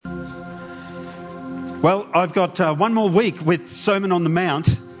Well, I've got one more week with Sermon on the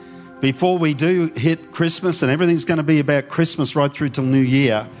Mount before we do hit Christmas, and everything's going to be about Christmas right through till New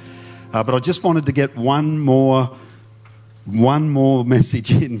Year. But I just wanted to get one more message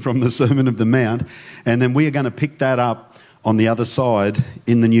in from the Sermon of the Mount, and then we are going to pick that up on the other side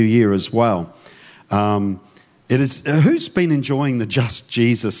in the new year as well. Who's been enjoying the Just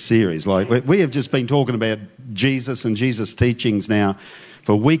Jesus series? Like we have just been talking about Jesus and Jesus' teachings now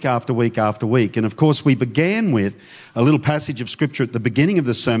for week after week after week. And of course, we began with a little passage of scripture at the beginning of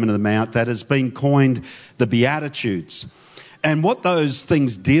the Sermon on the Mount that has been coined the Beatitudes. And what those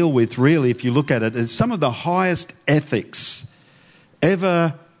things deal with, really, if you look at it, is some of the highest ethics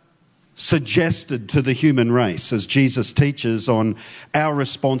ever suggested to the human race, as Jesus teaches on our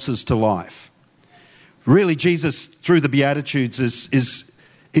responses to life. Really, Jesus, through the Beatitudes, is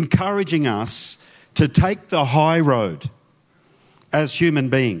encouraging us to take the high road as human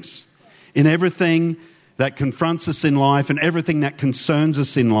beings in everything that confronts us in life and everything that concerns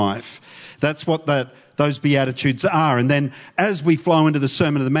us in life. That's what those Beatitudes are. And then as we flow into the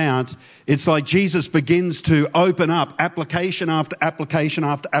Sermon on the Mount, it's like Jesus begins to open up application after application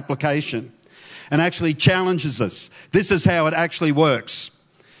after application and actually challenges us. This is how it actually works.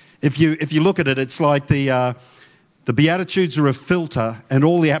 If you look at it, it's like the Beatitudes are a filter and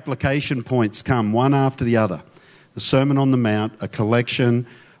all the application points come one after the other. The Sermon on the Mount, a collection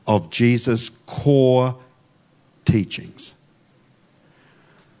of Jesus' core teachings.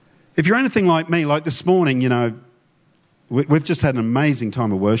 If you're anything like me, like this morning, we've just had an amazing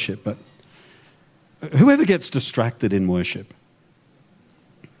time of worship, but whoever gets distracted in worship?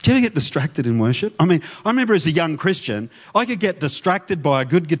 Do you ever get distracted in worship? I mean, I remember as a young Christian, I could get distracted by a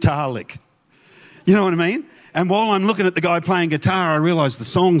good guitar lick. You know what I mean? And while I'm looking at the guy playing guitar, I realise the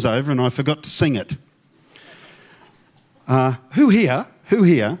song's over and I forgot to sing it. Who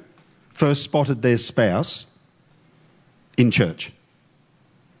here first spotted their spouse in church?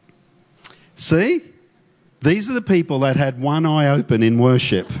 See? These are the people that had one eye open in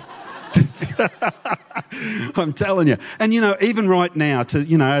worship. I'm telling you. And, even right now,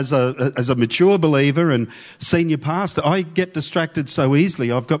 as a mature believer and senior pastor, I get distracted so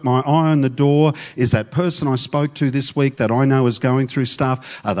easily. I've got my eye on the door. Is that person I spoke to this week that I know is going through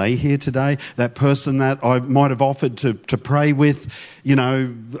stuff, are they here today? That person that I might have offered to pray with,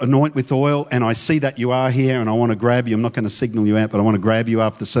 anoint with oil, and I see that you are here and I want to grab you. I'm not going to signal you out, but I want to grab you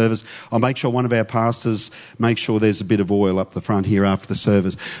after the service. I'll make sure one of our pastors makes sure there's a bit of oil up the front here after the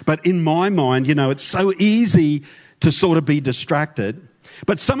service. But in my mind, it's so easy to sort of be distracted.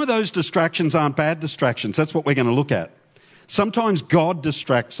 But some of those distractions aren't bad distractions. That's what we're going to look at. Sometimes God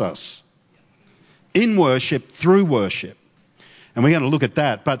distracts us in worship, through worship. And we're going to look at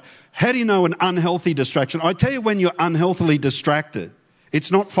that. But how do you know an unhealthy distraction? I tell you, when you're unhealthily distracted,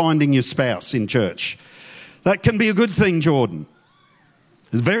 it's not finding your spouse in church. That can be a good thing, Jordan.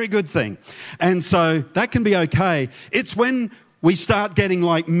 It's a very good thing. And so that can be okay. It's when we start getting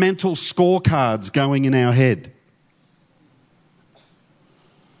like mental scorecards going in our head.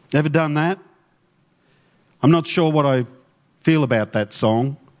 Ever done that? I'm not sure what I feel about that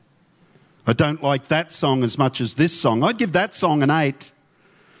song. I don't like that song as much as this song. I'd give that song an 8.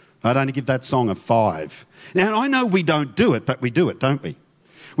 I'd only give that song a 5. Now, I know we don't do it, but we do it, don't we?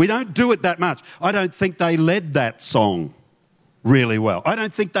 We don't do it that much. I don't think they led that song really well. I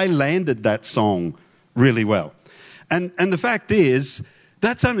don't think they landed that song really well. And the fact is,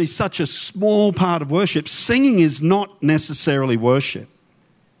 that's only such a small part of worship. Singing is not necessarily worship.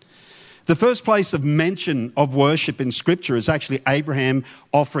 The first place of mention of worship in Scripture is actually Abraham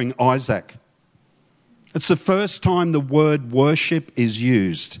offering Isaac. It's the first time the word worship is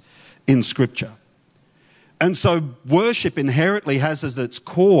used in Scripture. And so worship inherently has as its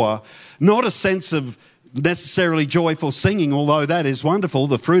core not a sense of necessarily joyful singing, although that is wonderful,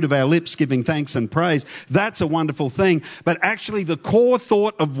 the fruit of our lips giving thanks and praise. That's a wonderful thing. But actually the core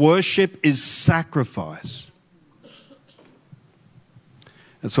thought of worship is sacrifice.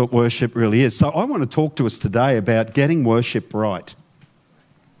 That's what worship really is. So I want to talk to us today about getting worship right.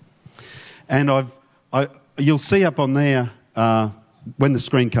 And you'll see up on there, when the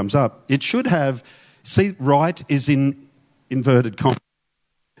screen comes up, it should have, see, right is in inverted commas.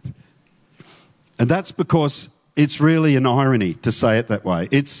 And that's because it's really an irony to say it that way.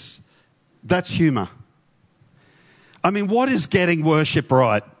 That's humour. I mean, what is getting worship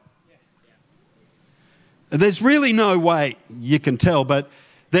right? There's really no way you can tell, but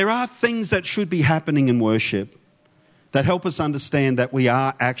there are things that should be happening in worship that help us understand that we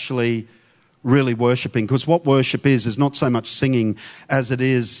are actually really worshipping. Because what worship is not so much singing as it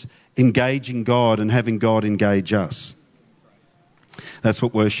is engaging God and having God engage us. That's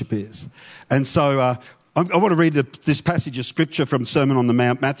what worship is. And so I want to read this passage of Scripture from Sermon on the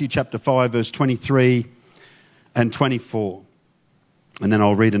Mount, Matthew chapter 5, verse 23 and 24. And then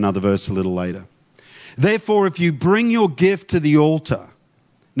I'll read another verse a little later. Therefore, if you bring your gift to the altar.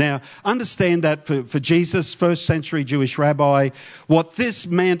 Now, understand that for Jesus, first century Jewish rabbi, what this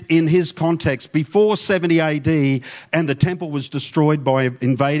meant in his context, before 70 AD and the temple was destroyed by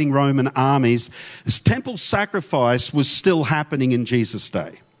invading Roman armies, this temple sacrifice was still happening in Jesus'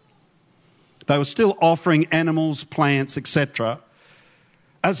 day. They were still offering animals, plants, etc.,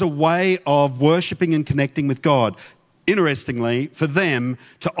 as a way of worshipping and connecting with God. Interestingly, for them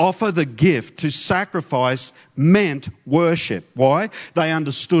to offer the gift, to sacrifice, meant worship. Why? They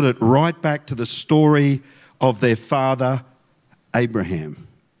understood it right back to the story of their father, Abraham.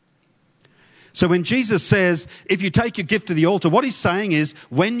 So when Jesus says, if you take your gift to the altar, what he's saying is,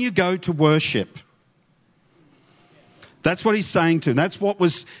 when you go to worship, that's what he's saying to them. That's what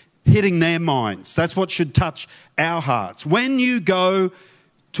was hitting their minds. That's what should touch our hearts. When you go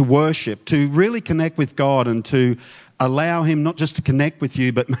to worship, to really connect with God and to allow him not just to connect with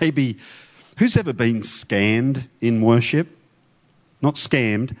you, but maybe, who's ever been scanned in worship? Not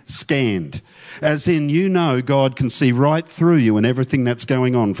scammed, scanned. As in, you know God can see right through you and everything that's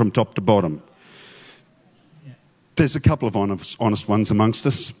going on from top to bottom. There's a couple of honest ones amongst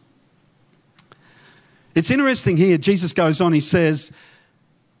us. It's interesting here, Jesus goes on, he says,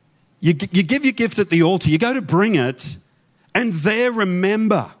 you give your gift at the altar, you go to bring it, and there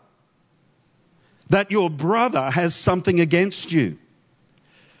remember that your brother has something against you.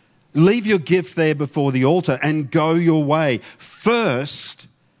 Leave your gift there before the altar and go your way. First,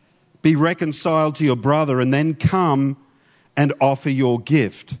 be reconciled to your brother and then come and offer your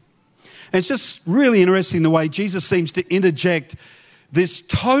gift. And it's just really interesting the way Jesus seems to interject this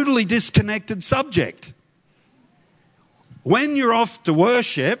totally disconnected subject. When you're off to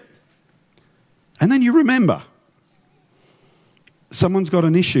worship, and then you remember, someone's got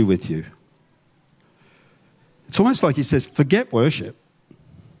an issue with you. It's almost like he says, forget worship.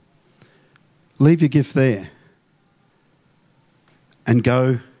 Leave your gift there. And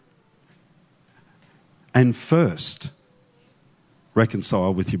go and first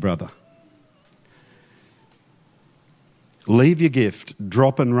reconcile with your brother. Leave your gift,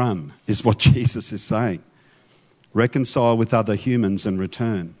 drop and run, is what Jesus is saying. Reconcile with other humans and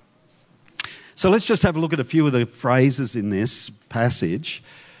return. So let's just have a look at a few of the phrases in this passage.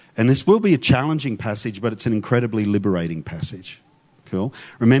 And this will be a challenging passage, but it's an incredibly liberating passage. Cool.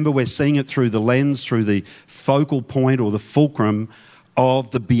 Remember, we're seeing it through the lens, through the focal point or the fulcrum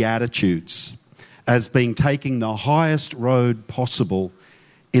of the Beatitudes as being taking the highest road possible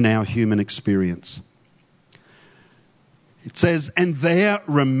in our human experience. It says, and there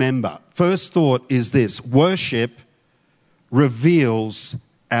remember. First thought is this: worship reveals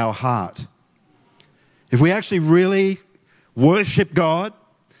our heart. If we actually really worship God,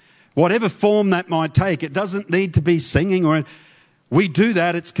 whatever form that might take, it doesn't need to be singing or... We do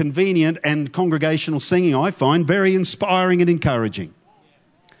that, it's convenient, and congregational singing, I find, very inspiring and encouraging.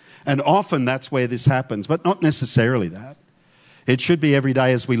 And often that's where this happens, but not necessarily that. It should be every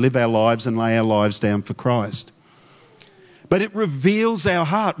day as we live our lives and lay our lives down for Christ. But it reveals our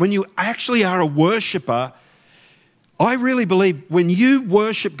heart. When you actually are a worshipper, I really believe when you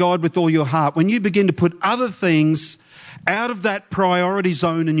worship God with all your heart, when you begin to put other things out of that priority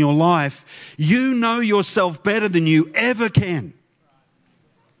zone in your life, you know yourself better than you ever can.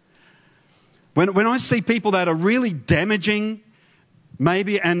 When I see people that are really damaging,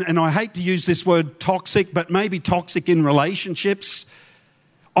 maybe, and I hate to use this word toxic, but maybe toxic in relationships,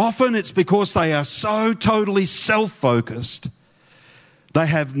 often it's because they are so totally self-focused, they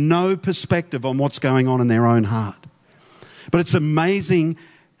have no perspective on what's going on in their own heart. But it's amazing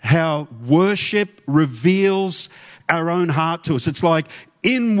how worship reveals our own heart to us. It's like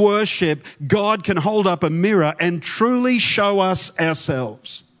in worship, God can hold up a mirror and truly show us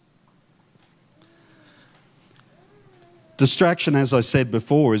ourselves. Distraction, as I said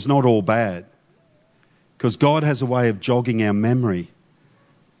before, is not all bad, because God has a way of jogging our memory.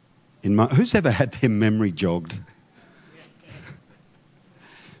 Who's ever had their memory jogged?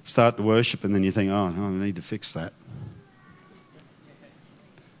 Start to worship and then you think, oh, I need to fix that.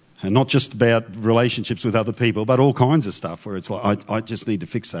 And not just about relationships with other people, but all kinds of stuff where it's like, I just need to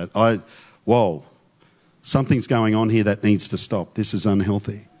fix that. Whoa, something's going on here that needs to stop. This is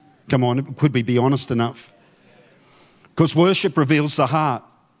unhealthy. Come on, could we be honest enough? Because worship reveals the heart.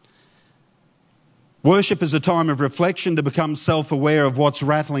 Worship is a time of reflection to become self-aware of what's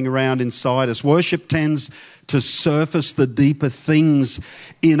rattling around inside us. Worship tends to surface the deeper things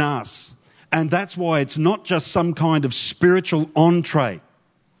in us. And that's why it's not just some kind of spiritual entree.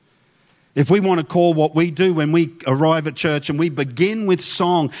 If we want to call what we do when we arrive at church and we begin with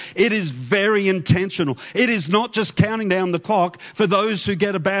song, it is very intentional. It is not just counting down the clock for those who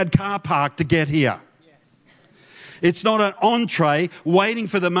get a bad car park to get here. It's not an entree waiting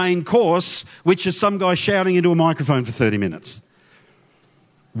for the main course, which is some guy shouting into a microphone for 30 minutes.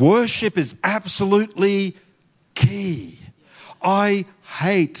 Worship is absolutely key. I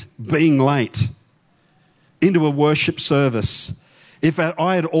hate being late into a worship service. If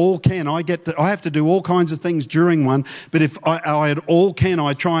I had all can, I have to do all kinds of things during one, but if I had all can,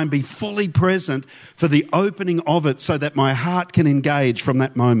 I try and be fully present for the opening of it so that my heart can engage from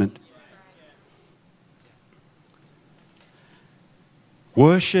that moment.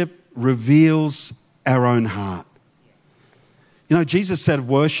 Worship reveals our own heart. You know, Jesus said of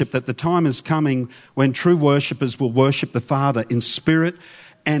worship that the time is coming when true worshippers will worship the Father in spirit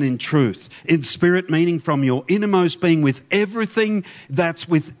and in truth. In spirit meaning from your innermost being with everything that's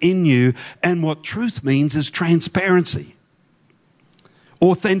within you. And what truth means is transparency,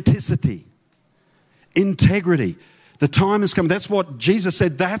 authenticity, integrity. The time has come. That's what Jesus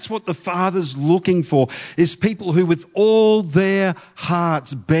said. That's what the Father's looking for, is people who with all their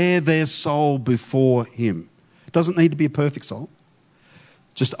hearts bear their soul before Him. It doesn't need to be a perfect soul.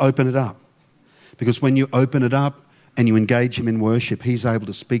 Just open it up. Because when you open it up and you engage Him in worship, He's able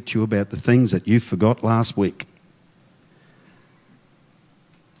to speak to you about the things that you forgot last week.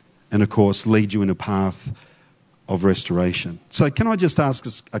 And of course, lead you in a path of restoration. So can I just ask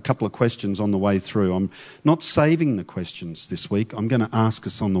us a couple of questions on the way through? I'm not saving the questions this week. I'm going to ask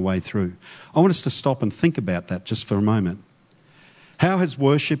us on the way through. I want us to stop and think about that just for a moment. How has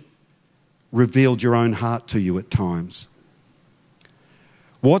worship revealed your own heart to you at times?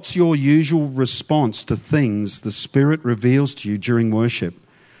 What's your usual response to things the Spirit reveals to you during worship?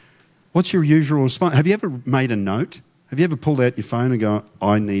 What's your usual response? Have you ever made a note? Have you ever pulled out your phone and go,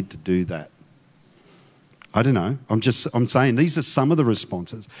 I need to do that? I don't know. I'm saying these are some of the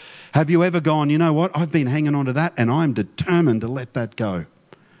responses. Have you ever gone, you know what? I've been hanging on to that and I'm determined to let that go.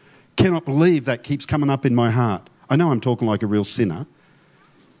 Cannot believe that keeps coming up in my heart. I know I'm talking like a real sinner.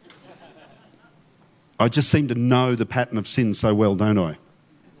 I just seem to know the pattern of sin so well, don't I?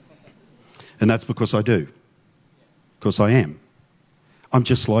 And that's because I do. Because I am. I'm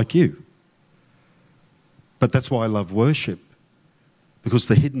just like you. But that's why I love worship. Because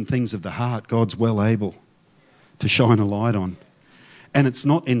the hidden things of the heart, God's well able to shine a light on. And it's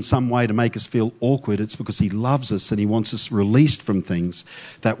not in some way to make us feel awkward. It's because He loves us and He wants us released from things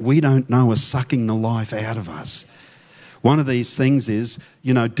that we don't know are sucking the life out of us. One of these things is,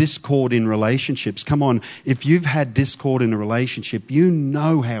 discord in relationships. Come on, if you've had discord in a relationship, you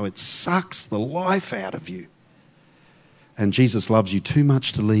know how it sucks the life out of you. And Jesus loves you too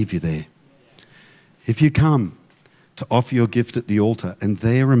much to leave you there. If you come to offer your gift at the altar and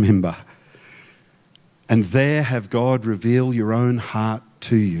there remember, and there have God reveal your own heart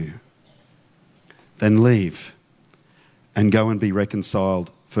to you, then leave and go and be reconciled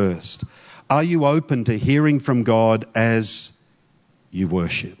first. Are you open to hearing from God as you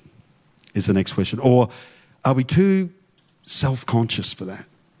worship? Is the next question. Or are we too self-conscious for that?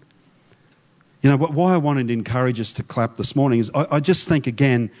 Why I wanted to encourage us to clap this morning is I just think,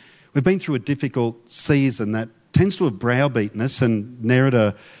 again, we've been through a difficult season that tends to have browbeaten us, and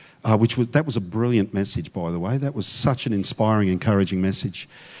Nerida, that was a brilliant message, by the way. That was such an inspiring, encouraging message.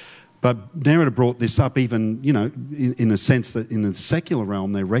 But Nerida brought this up even, in a sense that in the secular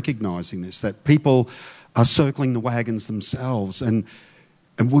realm, they're recognising this, that people are circling the wagons themselves. And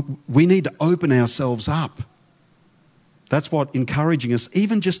we need to open ourselves up. That's what encouraging us,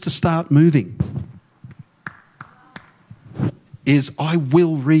 even just to start moving, is I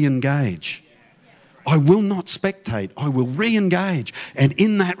will re-engage. I will not spectate. I will re-engage. And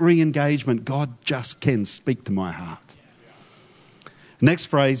in that re-engagement, God just can speak to my heart. Next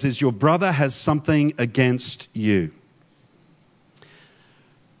phrase is, your brother has something against you.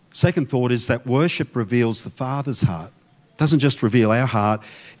 Second thought is that worship reveals the Father's heart. It doesn't just reveal our heart,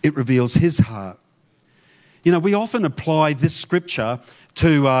 it reveals His heart. We often apply this scripture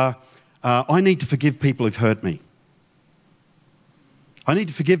to, I need to forgive people who've hurt me. I need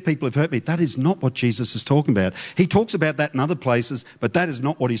to forgive people who've hurt me. That is not what Jesus is talking about. He talks about that in other places, but that is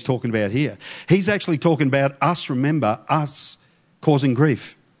not what He's talking about here. He's actually talking about us causing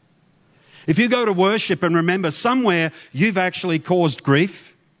grief. If you go to worship and remember somewhere you've actually caused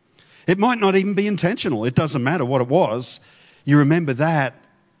grief, it might not even be intentional. It doesn't matter what it was. You remember that,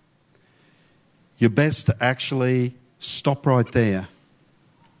 you're best to actually stop right there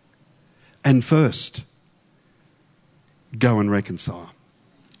and first go and reconcile.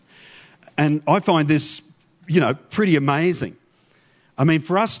 And I find this, pretty amazing. I mean,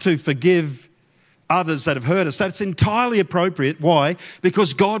 for us to forgive others that have hurt us, that's entirely appropriate. Why?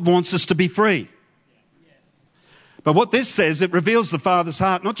 Because God wants us to be free. But what this says, it reveals the Father's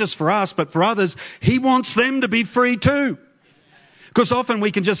heart, not just for us, but for others. He wants them to be free too. Because often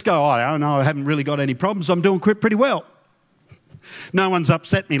we can just go, I don't know, I haven't really got any problems. I'm doing pretty well. No one's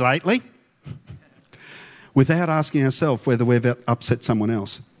upset me lately. Without asking ourselves whether we've upset someone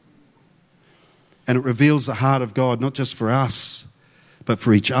else. And it reveals the heart of God, not just for us, but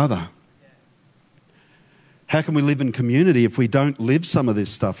for each other. How can we live in community if we don't live some of this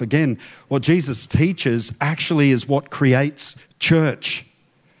stuff? Again, what Jesus teaches actually is what creates church.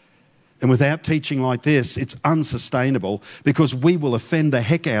 And without teaching like this, it's unsustainable because we will offend the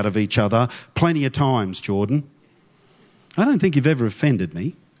heck out of each other plenty of times, Jordan. I don't think you've ever offended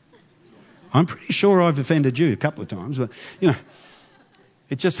me. I'm pretty sure I've offended you a couple of times, but,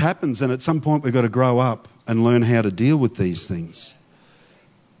 it just happens, and at some point we've got to grow up and learn how to deal with these things.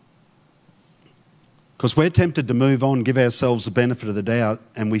 Because we're tempted to move on, give ourselves the benefit of the doubt,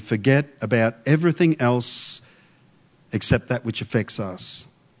 and we forget about everything else except that which affects us.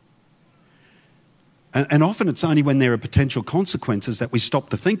 And often it's only when there are potential consequences that we stop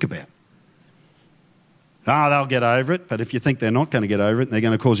to think about. They'll get over it, but if you think they're not going to get over it and they're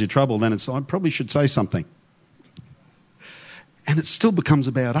going to cause you trouble, then I probably should say something. And it still becomes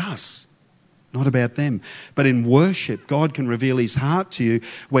about us, not about them. But in worship, God can reveal his heart to you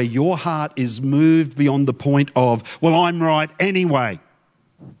where your heart is moved beyond the point of, well, I'm right anyway.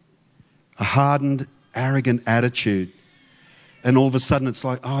 A hardened, arrogant attitude. And all of a sudden it's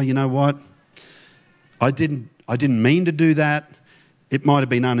like, oh, you know what? I didn't mean to do that. It might have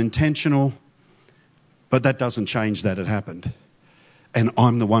been unintentional, but that doesn't change that it happened. And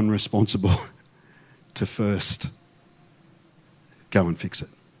I'm the one responsible to first go and fix it.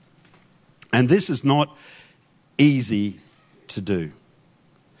 And this is not easy to do.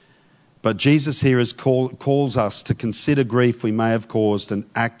 But Jesus here calls us to consider grief we may have caused and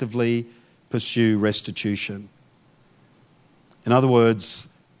actively pursue restitution. In other words,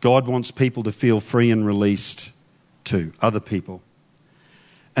 God wants people to feel free and released too, other people.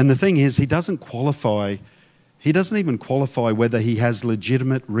 And the thing is, he doesn't even qualify whether he has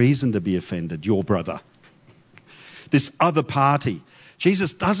legitimate reason to be offended, your brother. This other party.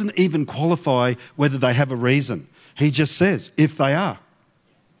 Jesus doesn't even qualify whether they have a reason. He just says, if they are.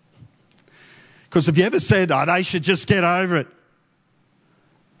 Because have you ever said, they should just get over it?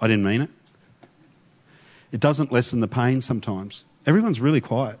 I didn't mean it. It doesn't lessen the pain sometimes. Everyone's really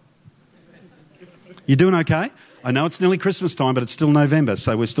quiet. You doing okay? I know it's nearly Christmas time, but it's still November,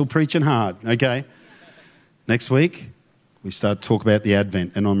 so we're still preaching hard, okay? Next week, we start to talk about the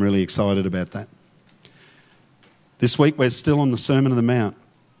Advent, and I'm really excited about that. This week, we're still on the Sermon on the Mount.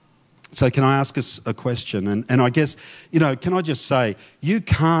 So can I ask us a question? And I guess, can I just say, you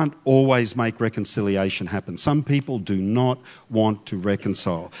can't always make reconciliation happen. Some people do not want to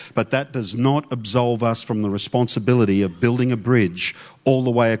reconcile. But that does not absolve us from the responsibility of building a bridge all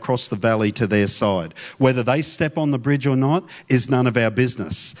the way across the valley to their side. Whether they step on the bridge or not is none of our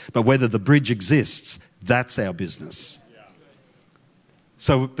business. But whether the bridge exists, that's our business.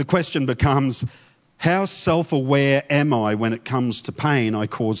 So the question becomes, how self-aware am I when it comes to pain I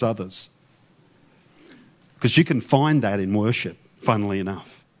cause others? Because you can find that in worship, funnily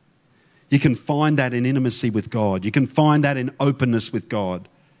enough. You can find that in intimacy with God. You can find that in openness with God,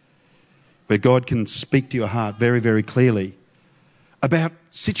 where God can speak to your heart very, very clearly about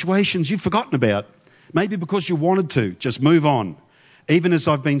situations you've forgotten about. Maybe because you wanted to, just move on. Even as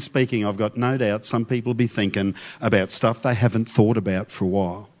I've been speaking, I've got no doubt some people will be thinking about stuff they haven't thought about for a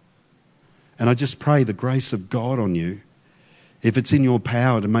while. And I just pray the grace of God on you. If it's in your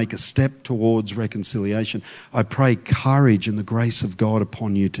power to make a step towards reconciliation, I pray courage and the grace of God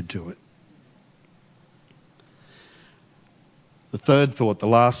upon you to do it. The third thought, the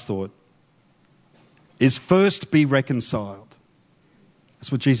last thought, is first be reconciled.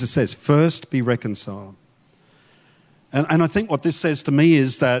 That's what Jesus says, first be reconciled. And I think what this says to me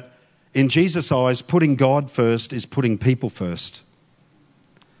is that in Jesus' eyes, putting God first is putting people first.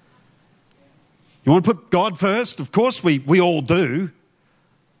 You want to put God first? Of course we all do.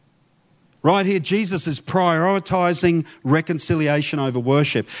 Right here, Jesus is prioritising reconciliation over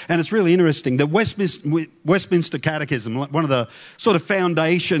worship. And it's really interesting. The Westminster Catechism, one of the sort of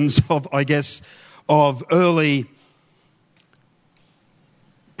foundations of early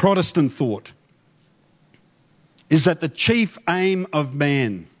Protestant thought, is that the chief aim of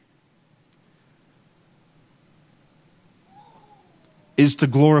man is to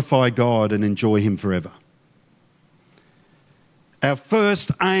glorify God and enjoy him forever. Our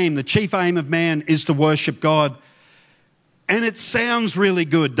first aim, the chief aim of man, is to worship God. And it sounds really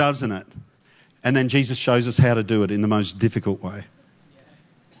good, doesn't it? And then Jesus shows us how to do it in the most difficult way.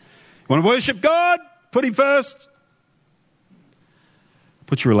 You want to worship God? Put him first.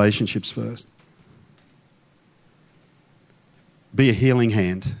 Put your relationships first. Be a healing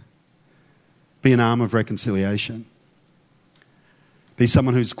hand. Be an arm of reconciliation. Be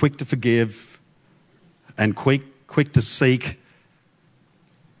someone who's quick to forgive and quick to seek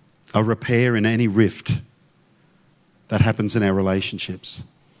a repair in any rift that happens in our relationships.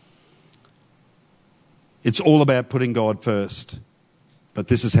 It's all about putting God first, but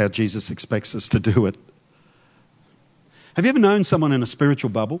this is how Jesus expects us to do it. Have you ever known someone in a spiritual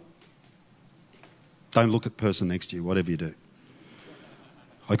bubble? Don't look at the person next to you, whatever you do.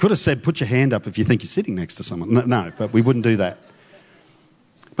 I could have said, put your hand up if you think you're sitting next to someone. No, but we wouldn't do that.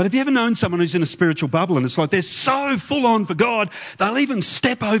 But have you ever known someone who's in a spiritual bubble and it's like they're so full on for God, they'll even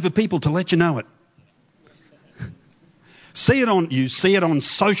step over people to let you know it? You see it on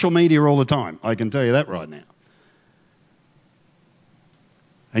social media all the time. I can tell you that right now.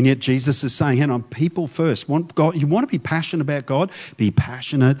 And yet Jesus is saying, hang on, people first. You want to be passionate about God? Be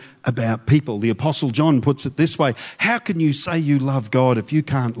passionate about people. The Apostle John puts it this way: how can you say you love God if you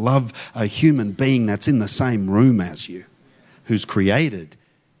can't love a human being that's in the same room as you, who's created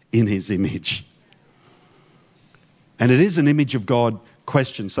in his image? And it is an image of God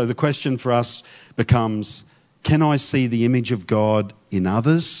question. So the question for us becomes, can I see the image of God in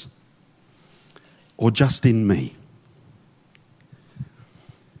others or just in me?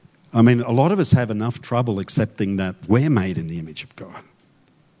 I mean, a lot of us have enough trouble accepting that we're made in the image of God.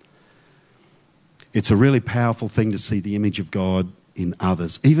 It's a really powerful thing to see the image of God in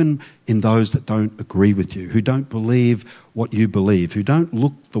others, even in those that don't agree with you, who don't believe what you believe, who don't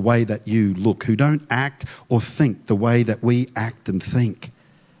look the way that you look, who don't act or think the way that we act and think.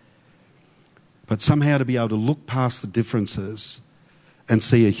 But somehow to be able to look past the differences and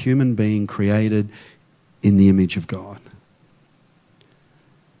see a human being created in the image of God.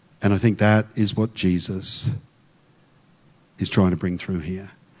 And I think that is what Jesus is trying to bring through here.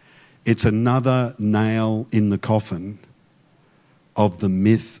 It's another nail in the coffin of the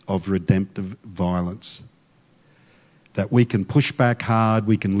myth of redemptive violence. That we can push back hard,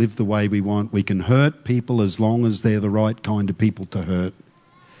 we can live the way we want, we can hurt people as long as they're the right kind of people to hurt.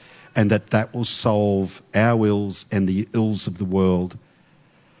 And that will solve our ills and the ills of the world.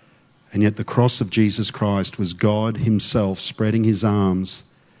 And yet the cross of Jesus Christ was God himself spreading his arms,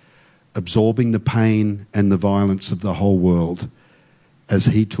 absorbing the pain and the violence of the whole world as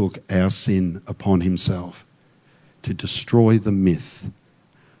he took our sin upon himself to destroy the myth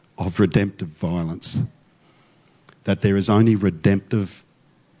of redemptive violence. That there is only redemptive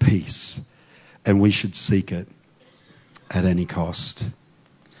peace and we should seek it at any cost.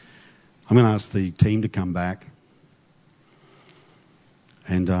 I'm going to ask the team to come back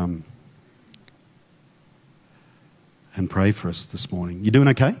and pray for us this morning. You doing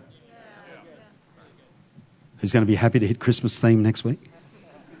okay? Who's going to be happy to hit Christmas theme next week?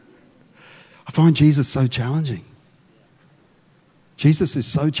 I find Jesus so challenging. Jesus is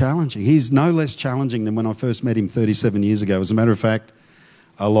so challenging. He's no less challenging than when I first met him 37 years ago. As a matter of fact,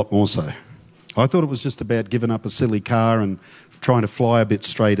 a lot more so. I thought it was just about giving up a silly car and trying to fly a bit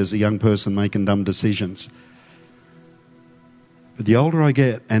straight as a young person making dumb decisions. But the older I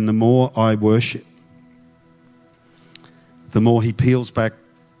get and the more I worship, the more he peels back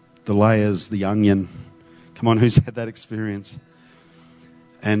the layers, the onion. Come on, who's had that experience?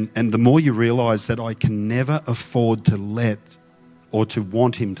 And the more you realise that I can never afford to let or to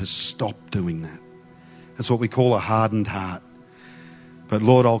want him to stop doing that. That's what we call a hardened heart. But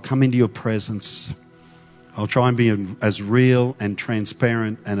Lord, I'll come into your presence. I'll try and be as real and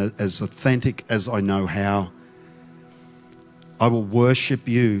transparent and as authentic as I know how. I will worship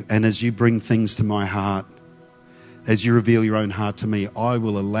you, and as you bring things to my heart, as you reveal your own heart to me, I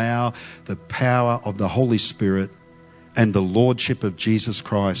will allow the power of the Holy Spirit and the Lordship of Jesus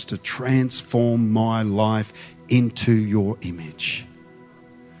Christ to transform my life into your image.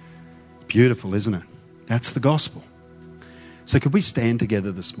 Beautiful, isn't it? That's the gospel. So could we stand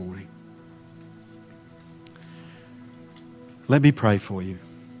together this morning? Let me pray for you.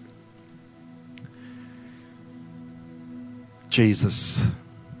 Jesus,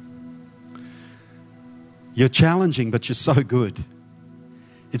 you're challenging, but you're so good.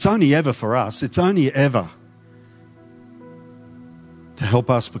 It's only ever for us. It's only ever to help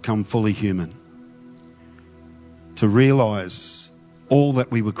us become fully human. To realise all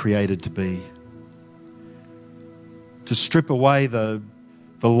that we were created to be. To strip away the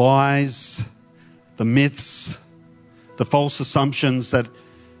lies, the myths, the false assumptions that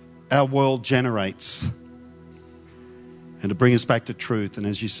our world generates, and to bring us back to truth. And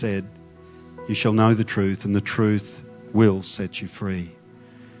as you said, you shall know the truth, and the truth will set you free.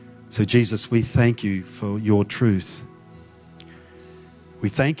 So Jesus, we thank you for your truth. We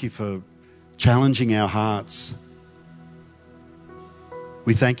thank you for challenging our hearts.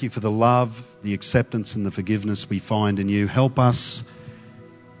 We thank you for the love, the acceptance and the forgiveness we find in you. Help us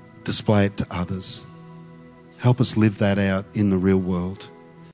display it to others. Help us live that out in the real world.